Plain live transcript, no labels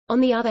On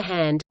the other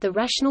hand, the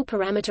rational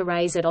parameter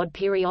rays at odd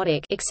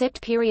periodic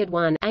except period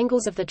 1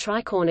 angles of the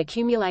tricorn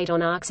accumulate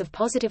on arcs of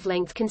positive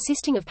length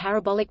consisting of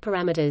parabolic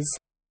parameters.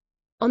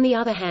 On the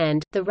other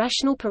hand, the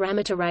rational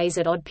parameter rays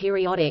at odd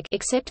periodic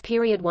except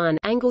period 1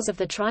 angles of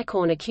the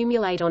tricorn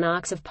accumulate on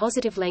arcs of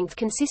positive length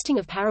consisting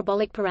of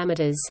parabolic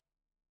parameters.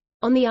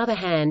 On the other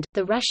hand,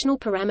 the rational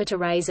parameter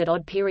rays at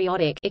odd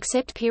periodic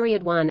except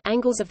period 1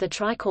 angles of the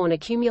tricorn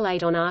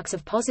accumulate on arcs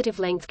of positive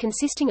length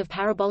consisting of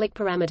parabolic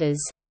parameters.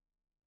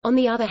 On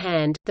the other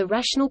hand, the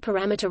rational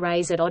parameter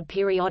rays at odd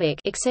periodic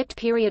except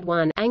period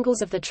 1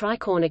 angles of the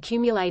tricorn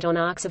accumulate on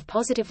arcs of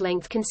positive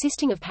length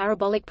consisting of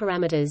parabolic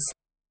parameters.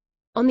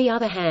 On the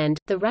other hand,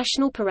 the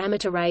rational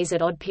parameter rays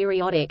at odd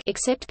periodic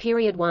except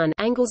period 1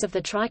 angles of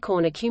the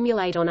tricorn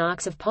accumulate on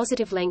arcs of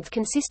positive length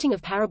consisting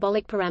of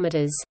parabolic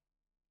parameters.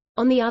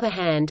 On the other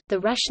hand,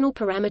 the rational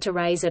parameter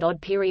rays at odd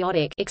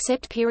periodic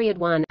except period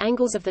 1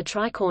 angles of the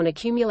tricorn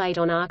accumulate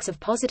on arcs of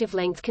positive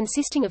length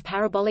consisting of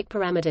parabolic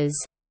parameters.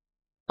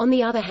 On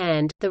the other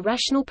hand, the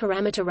rational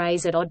parameter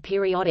rays at odd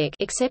periodic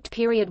except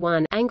period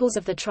 1 angles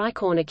of the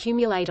tricorn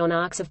accumulate on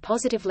arcs of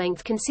positive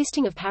length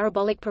consisting of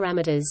parabolic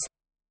parameters.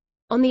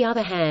 On the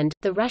other hand,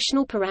 the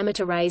rational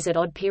parameter rays at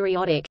odd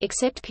periodic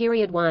except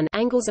period 1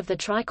 angles of the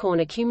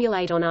tricorn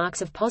accumulate on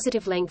arcs of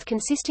positive length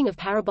consisting of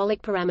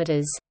parabolic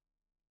parameters.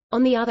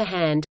 On the other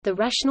hand, the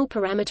rational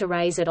parameter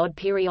rays at odd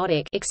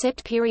periodic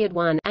except period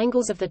 1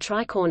 angles of the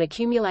tricorn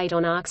accumulate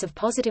on arcs of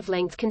positive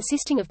length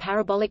consisting of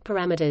parabolic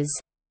parameters.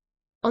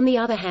 On the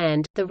other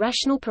hand, the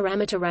rational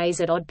parameter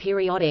rays at odd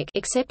periodic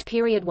except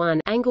period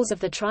 1 angles of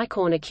the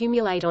tricorn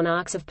accumulate on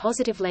arcs of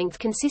positive length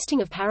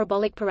consisting of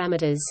parabolic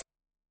parameters.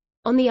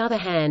 On the other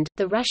hand,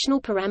 the rational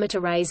parameter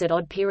rays at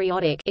odd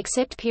periodic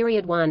except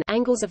period 1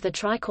 angles of the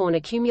tricorn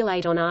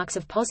accumulate on arcs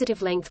of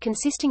positive length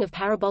consisting of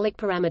parabolic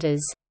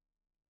parameters.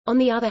 On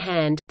the other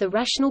hand, the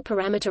rational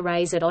parameter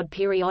rays at odd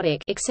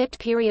periodic except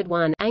period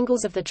 1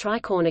 angles of the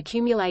tricorn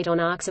accumulate on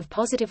arcs of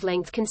positive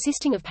length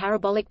consisting of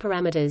parabolic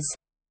parameters.